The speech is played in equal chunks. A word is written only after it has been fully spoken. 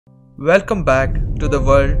Welcome back to the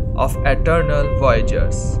world of Eternal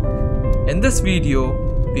Voyagers. In this video,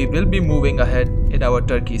 we will be moving ahead in our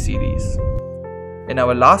Turkey series. In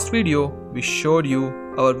our last video, we showed you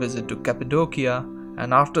our visit to Cappadocia,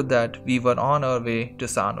 and after that we were on our way to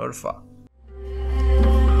Sanliurfa.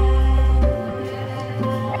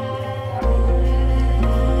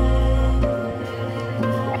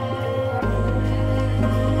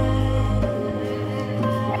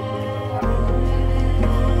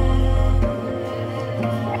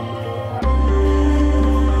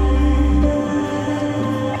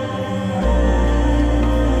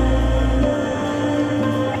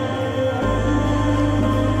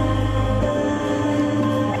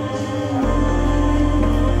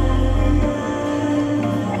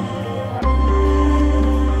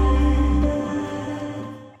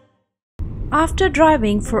 After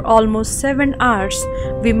driving for almost 7 hours,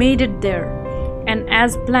 we made it there, and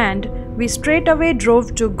as planned, we straight away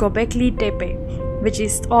drove to Gobekli Tepe, which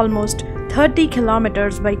is almost 30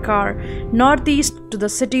 kilometers by car northeast to the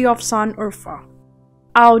city of Şanlıurfa.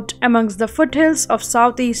 Out amongst the foothills of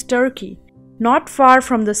southeast Turkey, not far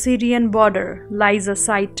from the Syrian border, lies a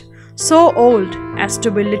site so old as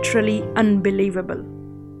to be literally unbelievable.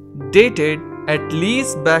 Dated at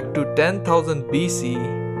least back to 10,000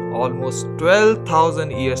 BC, almost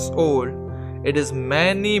 12,000 years old, it is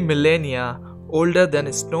many millennia older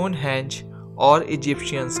than Stonehenge or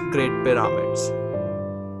Egyptians' Great Pyramids.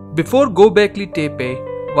 Before Gobekli Tepe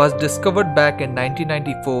was discovered back in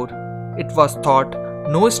 1994, it was thought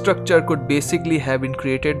no structure could basically have been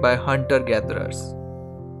created by hunter-gatherers.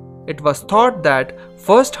 It was thought that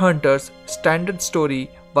first hunters' standard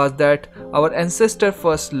story was that our ancestors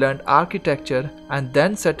first learned architecture and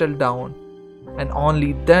then settled down, and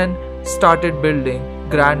only then started building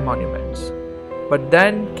grand monuments. But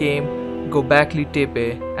then came Göbekli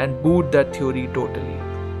Tepe and booed that theory totally.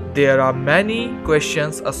 There are many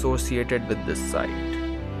questions associated with this site.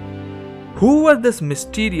 Who were this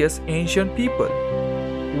mysterious ancient people?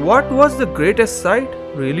 What was the greatest site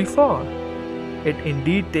really for? It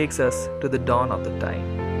indeed takes us to the dawn of the time.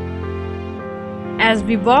 As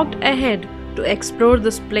we walked ahead to explore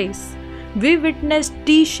this place, we witnessed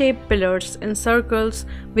T-shaped pillars in circles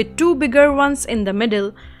with two bigger ones in the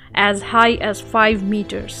middle as high as 5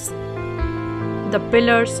 meters. The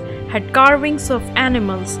pillars had carvings of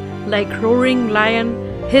animals like roaring lion,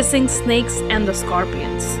 hissing snakes and the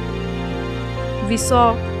scorpions. We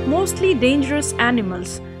saw mostly dangerous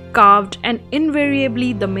animals carved and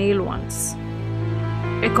invariably the male ones.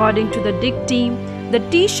 According to the dig team, the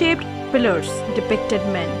T-shaped pillars depicted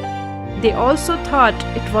men. They also thought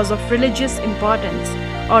it was of religious importance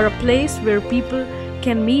or a place where people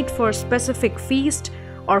can meet for specific feast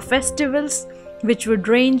or festivals, which would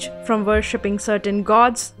range from worshipping certain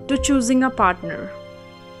gods to choosing a partner.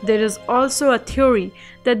 There is also a theory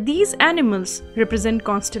that these animals represent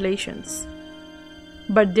constellations.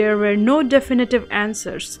 But there were no definitive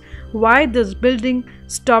answers why this building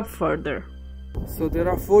stopped further. So there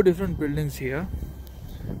are 4 different buildings here.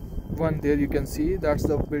 One there you can see, that's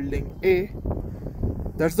the building A,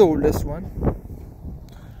 that's the oldest one.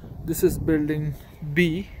 This is building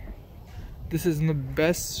B, this is in the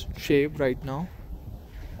best shape right now,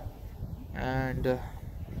 and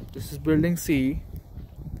this is building C,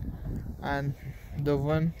 and the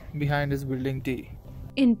one behind is building D.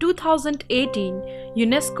 In 2018,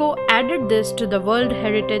 UNESCO added this to the World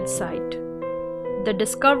Heritage Site. The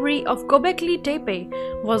discovery of Göbekli Tepe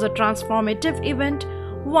was a transformative event,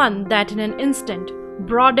 one that in an instant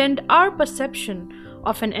broadened our perception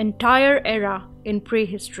of an entire era in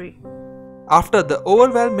prehistory. After the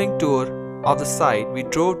overwhelming tour of the site, we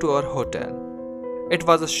drove to our hotel. It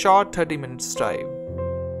was a short 30-minute drive.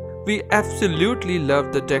 We absolutely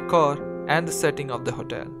loved the decor and the setting of the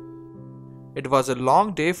hotel. It was a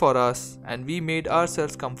long day for us and we made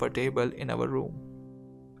ourselves comfortable in our room.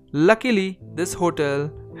 Luckily, this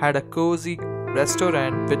hotel had a cozy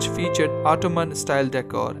restaurant which featured Ottoman style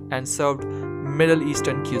decor and served Middle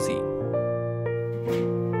Eastern cuisine.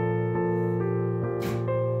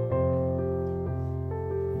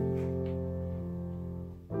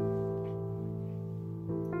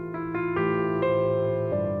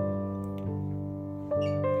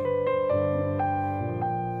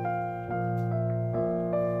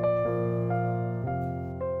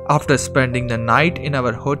 After spending the night in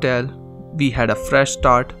our hotel, we had a fresh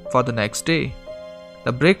start for the next day.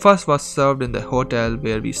 The breakfast was served in the hotel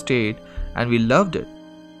where we stayed and we loved it.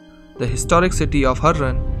 The historic city of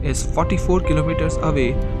Harran is 44 kilometers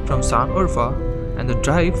away from Sanliurfa, and the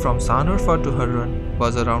drive from Sanliurfa to Harran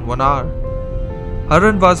was around 1 hour.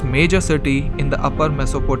 Harran was a major city in the Upper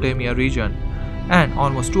Mesopotamia region and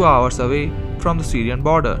almost 2 hours away from the Syrian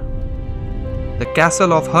border. The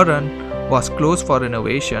castle of Harran was closed for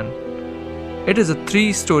renovation. It is a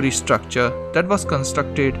 3-story structure that was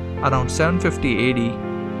constructed around 750 AD.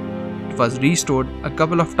 It was restored a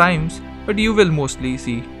couple of times, but you will mostly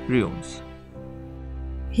see ruins.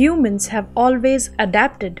 Humans have always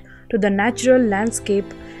adapted to the natural landscape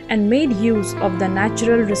and made use of the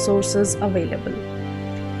natural resources available.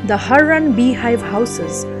 The Harran beehive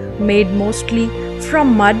houses, made mostly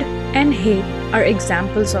from mud and hay, are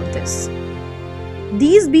examples of this.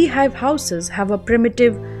 These beehive houses have a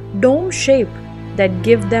primitive dome shape that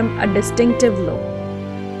give them a distinctive look.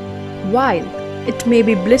 While it may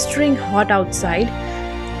be blistering hot outside,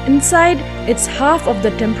 inside it's half of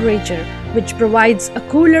the temperature, which provides a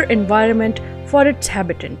cooler environment for its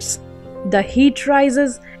inhabitants. The heat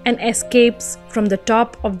rises and escapes from the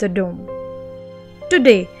top of the dome.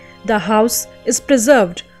 Today, the house is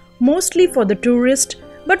preserved mostly for the tourist,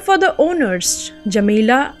 but for the owners,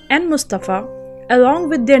 Jamila and Mustafa, along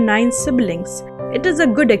with their 9 siblings, it is a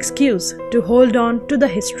good excuse to hold on to the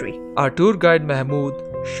history. Our tour guide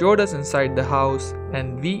Mahmoud showed us inside the house,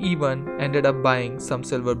 and we even ended up buying some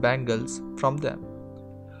silver bangles from them.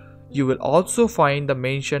 You will also find the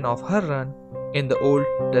mention of Harran in the Old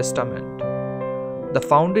Testament. The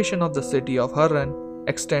foundation of the city of Harran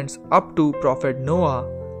extends up to Prophet Noah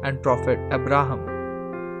and Prophet Abraham.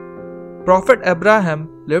 Prophet Abraham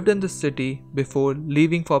lived in the city before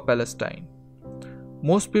leaving for Palestine.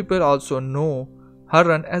 Most people also know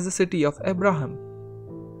Harran as the city of Abraham.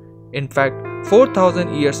 In fact,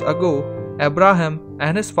 4,000 years ago, Abraham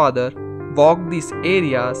and his father walked these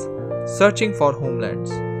areas searching for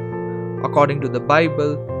homelands. According to the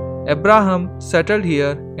Bible, Abraham settled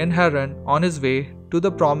here in Harran on his way to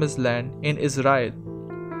the promised land in Israel.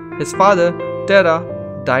 His father, Terah,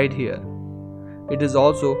 died here. It is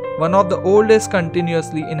also one of the oldest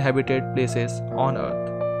continuously inhabited places on earth.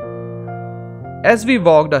 As we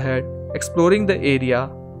walked ahead, exploring the area,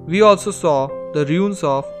 we also saw the ruins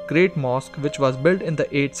of Great Mosque, which was built in the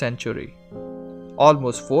 8th century.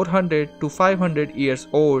 Almost 400 to 500 years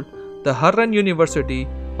old, the Harran University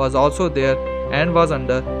was also there and was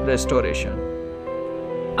under restoration.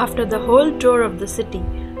 After the whole tour of the city,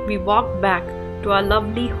 we walked back to our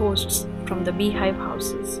lovely hosts from the beehive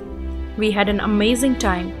houses. We had an amazing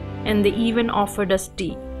time and they even offered us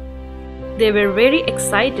tea. They were very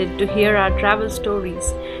excited to hear our travel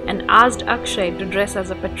stories and asked Akshay to dress as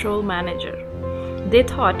a patrol manager. They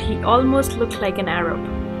thought he almost looked like an Arab.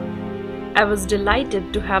 I was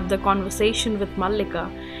delighted to have the conversation with Mallika,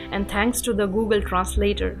 and thanks to the Google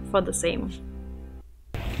translator for the same.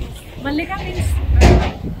 Mallika means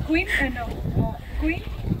queen and queen.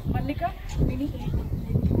 Mallika meaning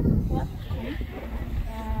what? Queen.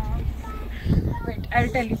 Wait, I'll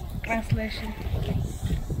tell you translation.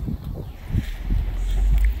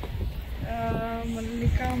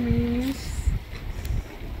 Mallika means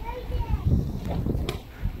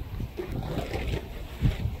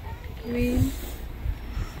queen.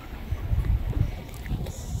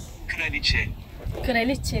 Kraliçe.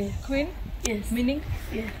 Kraliçe. Queen? Yes. Meaning?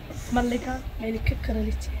 Yeah. Mallika, Melike,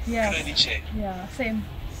 Kraliçe. Yeah. Kraliçe. Yeah, same.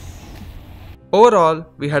 Overall,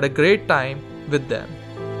 we had a great time with them.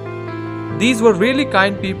 These were really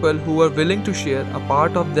kind people who were willing to share a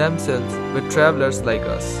part of themselves with travelers like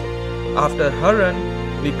us. After Harran,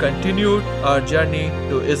 we continued our journey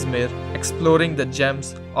to Izmir, exploring the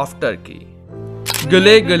gems of Turkey.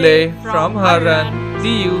 Gœbecî from Harran.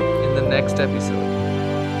 See you in the next episode.